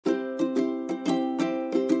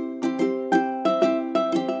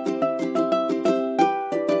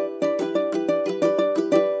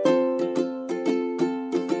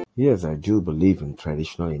Yes, I do believe in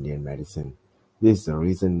traditional Indian medicine. This is the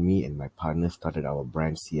reason me and my partner started our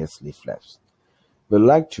brand CS Leaflabs. We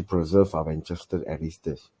like to preserve our ancestral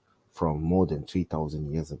heritage from more than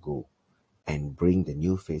 3,000 years ago and bring the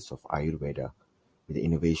new face of Ayurveda with the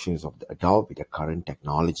innovations of the adult with the current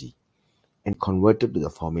technology and convert it to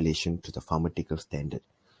the formulation to the pharmaceutical standard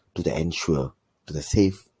to the ensure to the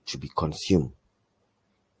safe to be consumed.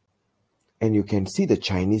 And you can see the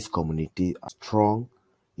Chinese community are strong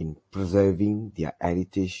in preserving their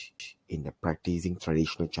heritage in the practicing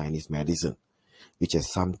traditional Chinese medicine, which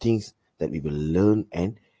is some things that we will learn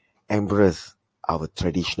and embrace our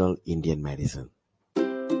traditional Indian medicine.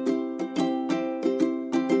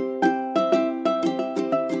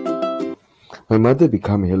 My mother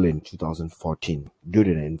became ill in 2014 due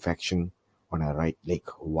to an infection on her right leg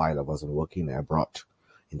while I was working abroad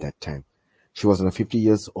in that time. She was 50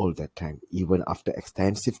 years old that time. Even after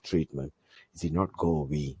extensive treatment, it did not go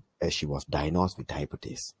away as she was diagnosed with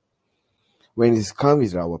diabetes. When it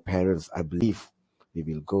comes with our parents, I believe we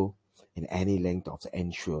will go in any length of to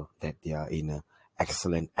ensure that they are in a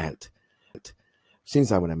excellent health.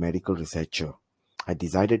 Since I'm a medical researcher, I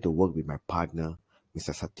decided to work with my partner,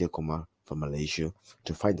 Mr. Satya Kumar from Malaysia,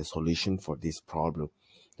 to find a solution for this problem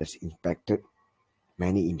that's impacted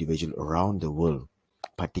many individuals around the world,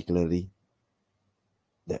 particularly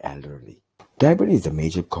the elderly. Diabetes is a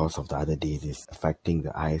major cause of the other diseases affecting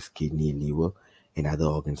the eyes, kidney, liver, and other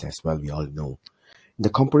organs as well, we all know. In the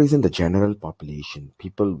comparison, the general population,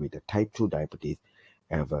 people with the type 2 diabetes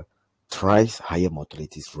have a thrice higher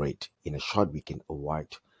mortality rate. In a short, we can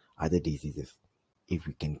avoid other diseases if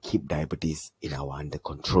we can keep diabetes in our under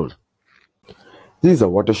control. This is a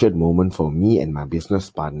watershed moment for me and my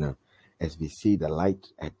business partner as we see the light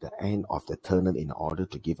at the end of the tunnel in order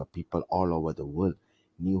to give a people all over the world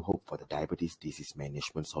new hope for the diabetes disease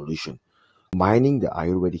management solution. Combining the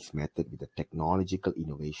Ayurvedic method with the technological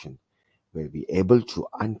innovation, where we're able to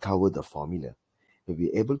uncover the formula, where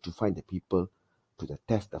we're able to find the people to the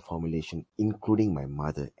test the formulation, including my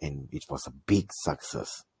mother, and it was a big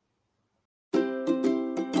success.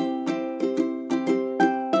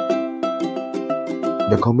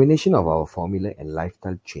 The combination of our formula and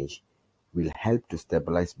lifestyle change will help to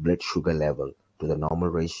stabilize blood sugar level to the normal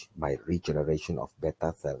range by regeneration of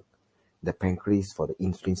beta cell, the pancreas for the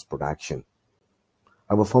insulin's production.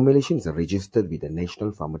 Our formulation is registered with the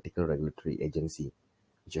National Pharmaceutical Regulatory Agency,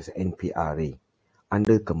 which is NPRA,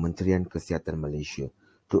 under Kementerian Kesihatan Malaysia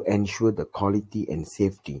to ensure the quality and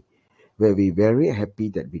safety, where we're very happy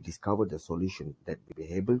that we discovered the solution that will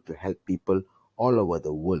be able to help people all over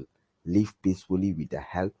the world live peacefully with the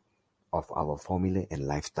help of our formula and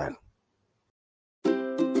lifestyle.